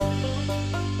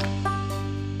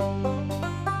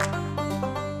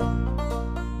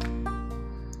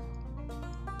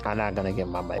I'm not gonna get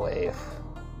my microwave.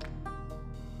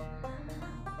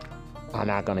 I'm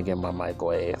not gonna get my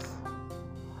microwave.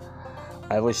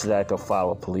 I wish that I could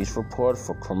file a police report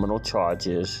for criminal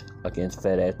charges against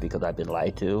FedEx because I've been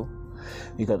lied to.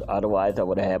 Because otherwise I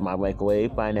would have had my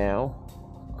microwave by now.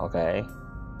 Okay?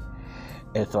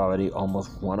 It's already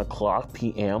almost 1 o'clock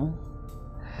p.m.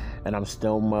 and I'm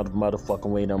still motherfucking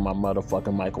waiting on my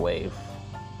motherfucking microwave.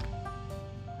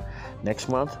 Next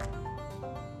month,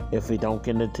 if we don't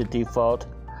get into default,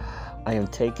 I am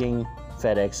taking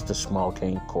FedEx to small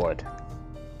claim court.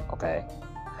 Okay?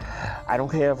 I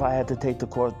don't care if I had to take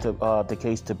the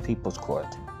case to People's Court.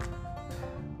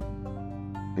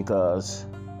 Because,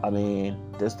 I mean,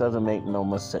 this doesn't make no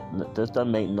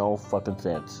fucking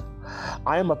sense.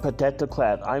 I am a protected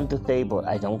class. I'm disabled.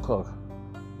 I don't cook.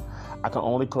 I can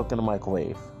only cook in the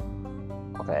microwave.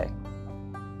 Okay?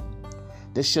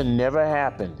 This should never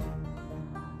happen.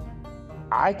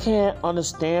 I can't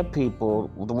understand people,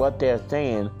 what they're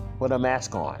saying with a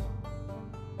mask on.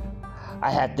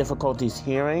 I had difficulties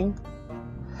hearing,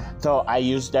 so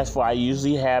that's why I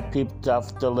usually have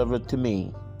stuff delivered to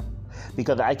me,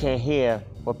 because I can't hear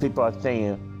what people are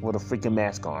saying with a freaking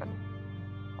mask on.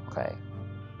 Okay.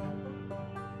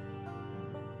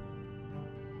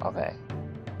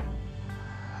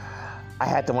 I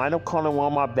had to wind up calling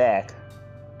Walmart back.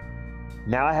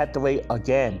 Now I have to wait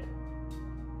again.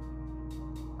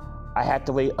 I had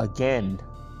to wait again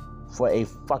for a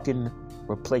fucking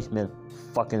replacement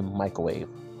fucking microwave.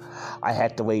 I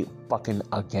had to wait fucking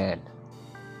again.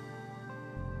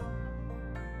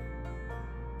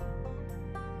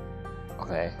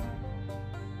 Okay.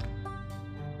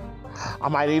 I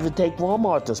might even take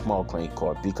Walmart to small claim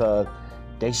court because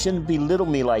they shouldn't belittle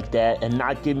me like that and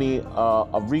not give me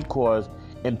a recourse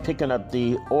in picking up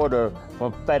the order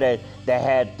from FedEx that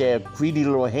had their greedy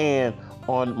little hand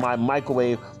on my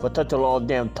microwave for such a long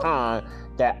damn time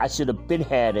that I should have been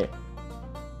had it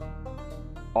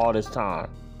all this time.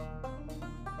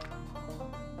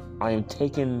 I am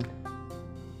taking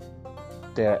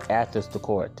their assets to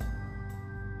court.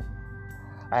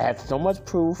 I have so much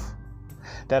proof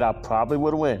that I probably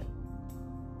would win.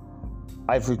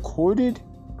 I've recorded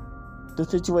the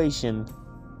situation,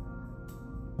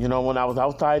 when I was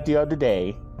outside the other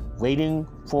day waiting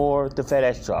for the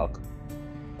FedEx truck.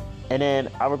 And then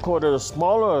I recorded a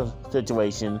smaller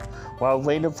situation while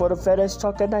waiting for the FedEx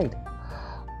truck at night.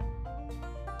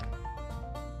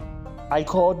 I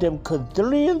called them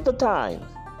gazillions of times,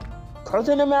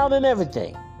 cursing them out and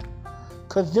everything.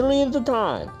 Gazillions of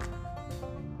times.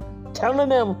 Telling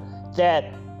them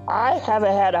that I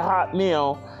haven't had a hot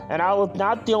meal and I was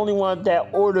not the only one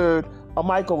that ordered a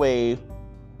microwave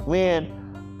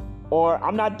or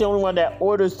I'm not the only one that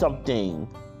ordered something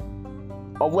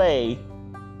away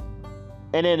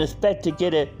and then expect to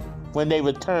get it when they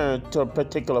return to a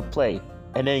particular place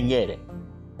and then get it.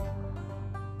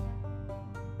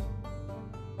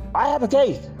 I have a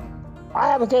case.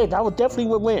 I would definitely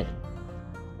win.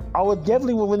 I would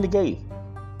definitely win the case.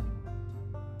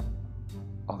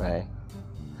 Okay.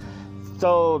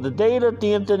 So the date of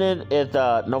the incident is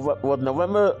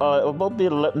November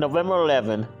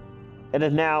 11, and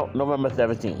it's now November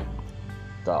 17.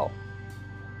 So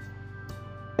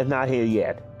it's not here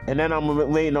yet. And then I'm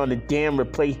waiting on the damn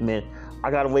replacement.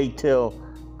 I gotta wait till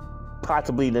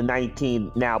possibly the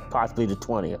 19th, now possibly the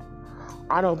 20th.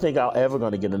 I don't think I'm ever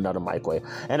gonna get another microwave.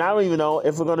 And I don't even know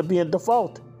if we're gonna be in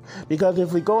default. Because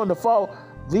if we go in default,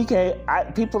 we can't,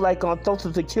 people like on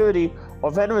Social Security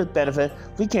or Veterans Benefit,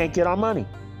 we can't get our money.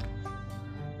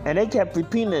 And they kept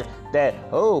repeating that,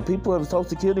 people in Social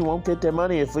Security won't get their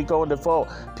money if we go in default.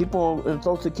 People in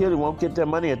Social Security won't get their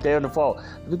money if they're in default.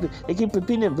 They keep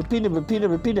repeating.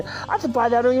 I'm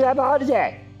surprised I don't even have a heart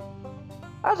attack.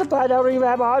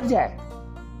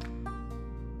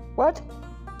 What?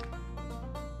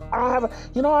 I don't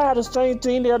have I had a strange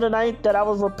dream the other night that I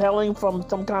was rappelling from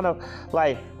some kind of,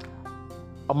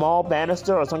 a mall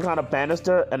banister or some kind of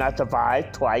banister, and I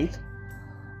survived twice.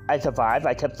 I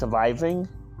kept surviving.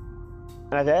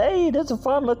 And I said, hey, this is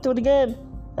fun, let's do it again.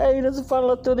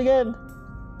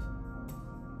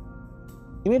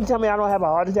 You mean to tell me I don't have a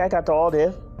heart attack after all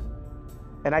this?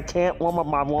 And I can't warm up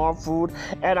my warm food,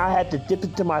 and I had to dip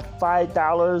into my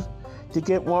 $5 to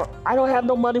get warm. I don't have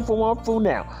no money for warm food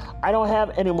now. I don't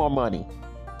have any more money.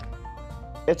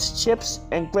 It's chips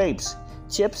and grapes.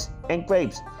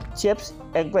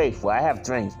 Well, I have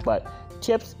drinks, but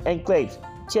chips and grapes.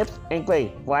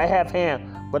 Well, I have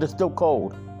ham, but it's still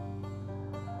cold.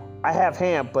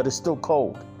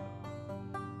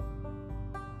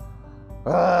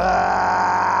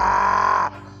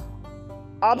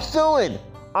 I'm suing.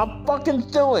 I'm fucking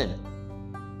suing.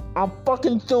 I'm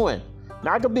fucking suing.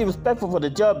 Now I can be respectful for the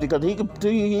judge because he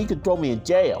could throw me in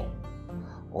jail.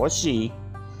 Or she.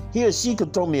 He or she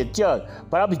could throw me in jail.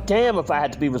 But I'll be damned if I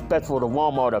had to be respectful to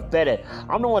Walmart or FedEx.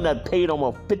 I'm the one that paid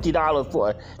almost $50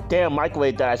 for a damn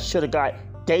microwave that I should have got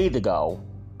days ago.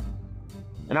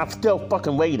 And I'm still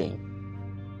fucking waiting.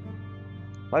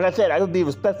 Like I said, I would be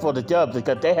respectful to the judge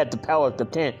because they had the power of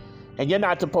contempt. And you're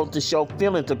not supposed to show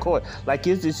feelings to court. Like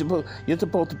you're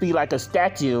supposed to be like a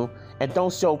statue and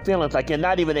don't show feelings. Like you're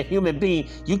not even a human being.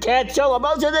 You can't show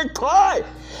emotions in court.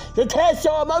 You can't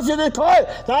show emotions in court.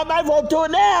 So I might as well do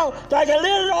it now so I can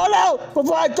let it all out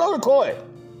before I go to court.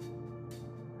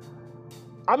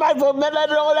 I might as well let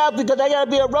it all out because I gotta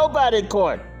be a robot in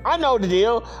court. I know the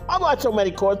deal. I watch so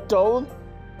many court shows.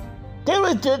 They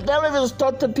even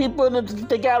start the people in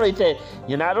the gallery saying,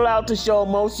 you're not allowed to show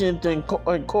emotions in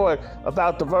court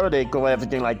about the verdict or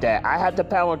everything like that. I had the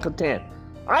power of contempt.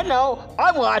 I know.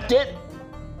 I watched it.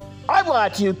 I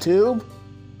watch YouTube.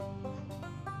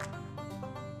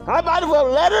 I might as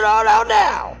well let it all out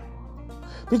now.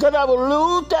 Because I will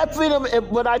lose that freedom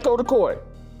when I go to court.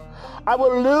 I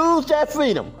will lose that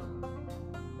freedom.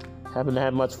 Haven't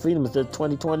had much freedom since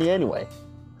 2020 anyway.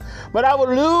 But I will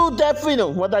lose that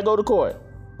freedom when I go to court.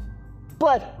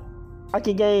 But I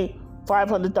can gain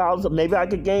 $500, maybe I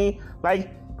could gain like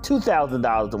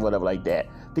 $2,000 or whatever like that.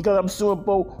 Because I'm suing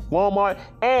both Walmart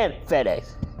and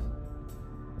FedEx.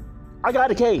 I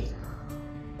got a case.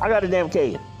 I got a damn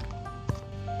case.